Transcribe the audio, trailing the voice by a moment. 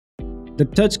The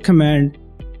touch command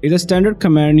is a standard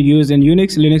command used in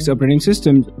Unix Linux operating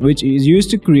systems which is used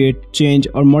to create, change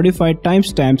or modify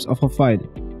timestamps of a file.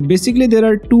 Basically, there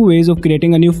are two ways of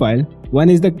creating a new file. One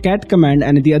is the cat command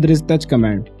and the other is touch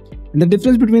command. And the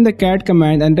difference between the cat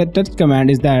command and the touch command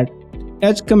is that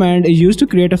touch command is used to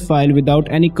create a file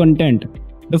without any content.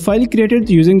 The file created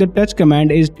using the touch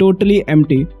command is totally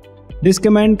empty. This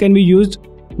command can be used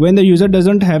when the user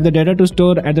doesn't have the data to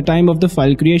store at the time of the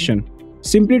file creation.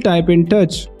 Simply type in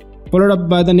touch followed up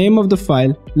by the name of the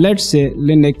file, let's say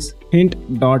linux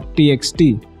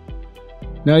hint.txt.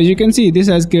 Now as you can see, this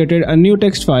has created a new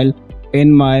text file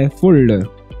in my folder.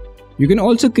 You can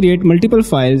also create multiple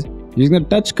files using the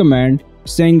touch command,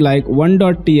 saying like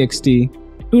 1.txt,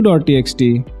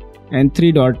 2.txt and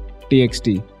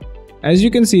 3.txt. As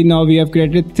you can see, now we have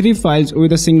created 3 files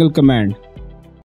with a single command.